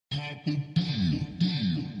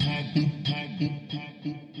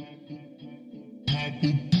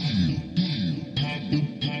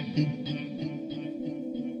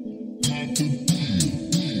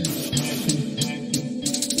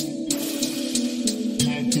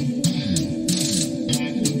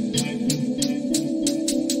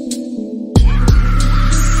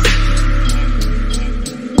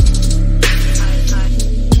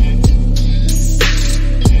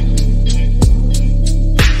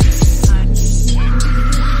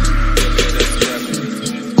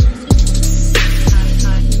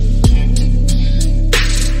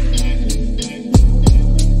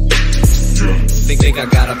I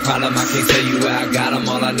got a problem, I can't tell you where I got them.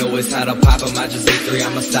 All I know is how to pop them. I just ate 3,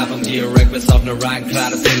 I'ma stop them. Get reckless off the ride and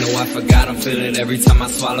cloud. If no, I forgot I'm feeling every time I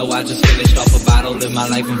swallow. I just finished off a bottle. Live my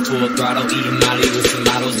life in full throttle. Eating Molly with some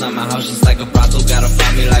models. Now my house just like a brothel. Gotta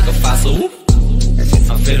find me like a fossil.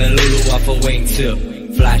 I'm feeling Lulu off a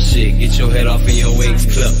wingtip. Fly shit, get your head off and your wings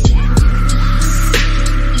clip.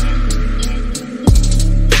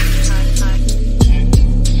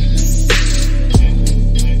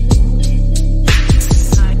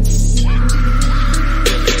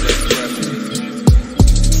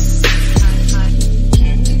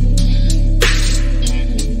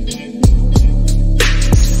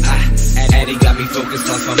 Focused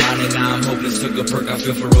off my mind and now I'm hopeless. Took a perk, I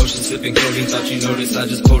feel ferocious. Sipping codeine, thought you noticed. I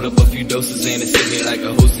just pulled up a few doses and it's hit me like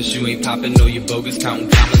a hostess. You ain't popping, no, you bogus. Counting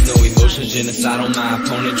commas, no emotions. Genocidal, my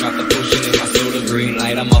opponent dropped the potion in my soda. Green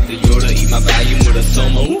light, I'm off the Yoda. Eat my volume with a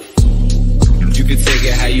Soma. You can take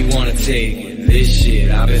it how you wanna take it. This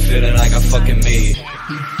shit, I've been feeling like I fucking made it.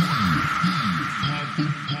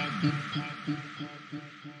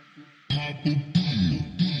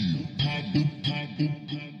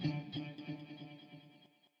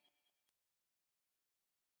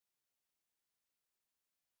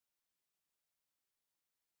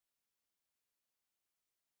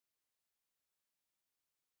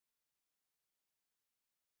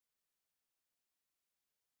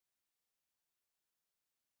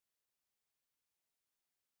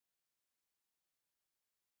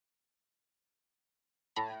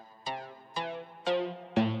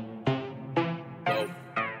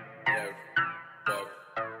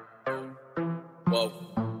 Whoa,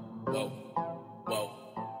 whoa, whoa,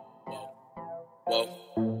 whoa, whoa,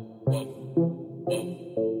 whoa,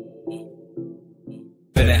 whoa.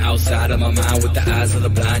 Feeling outside of my mind with the eyes of the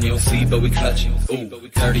blind, you don't see, but we clutching. Ooh,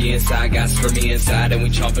 30 inside, got Scrimmy inside, and we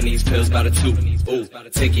chomping these pills by the 2. Ooh,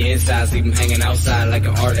 take your insides, leave them hanging outside like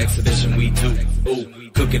an art exhibition we do.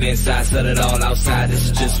 Ooh, cook it inside, set it all outside, this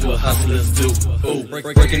is just what hustlers do. Ooh,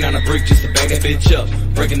 breaking down a brick just to bag that bitch up.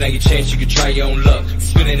 Breaking down your chance, you can try your own luck.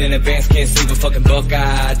 Spinning in advance, can't save a fucking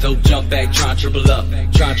buckeye. Dope jump back, tryna triple up.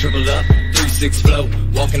 3-6 flow,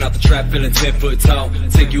 walking out the trap feeling 10 foot tall.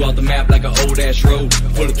 Take you off the map like an old ass road.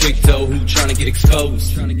 Full of quick dough, who tryna get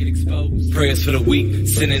exposed. Prayers for the weak,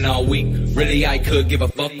 sinning all week. Really I could give a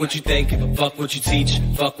fuck what you think, fuck what you teach,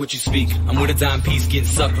 fuck what you speak. I'm with a dime piece, getting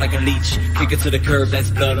sucked like a leech. Kick it to the curb, that's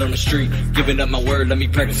blood on the street. Giving up my word, let me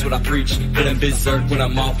practice what I preach. Feeling berserk when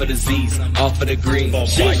I'm off of the Z's, off of the green.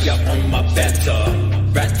 Fire on my better,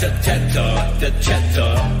 rat-a-tat-ta. The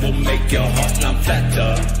Chetta will make your heart now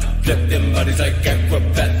fatter. Flip them bodies like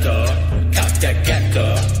acrobata. Count that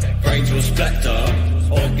getter, brains will splatter.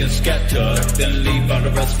 Organs scatter, then leave all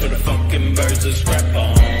the rest for the fucking birds to scrap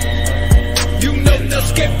on. You know the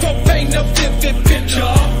scarecrow paint a vivid picture.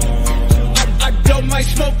 I blow my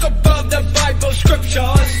smoke above the Bible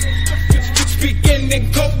scriptures. Speaking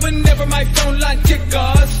in code whenever my phone line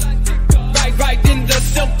tickers.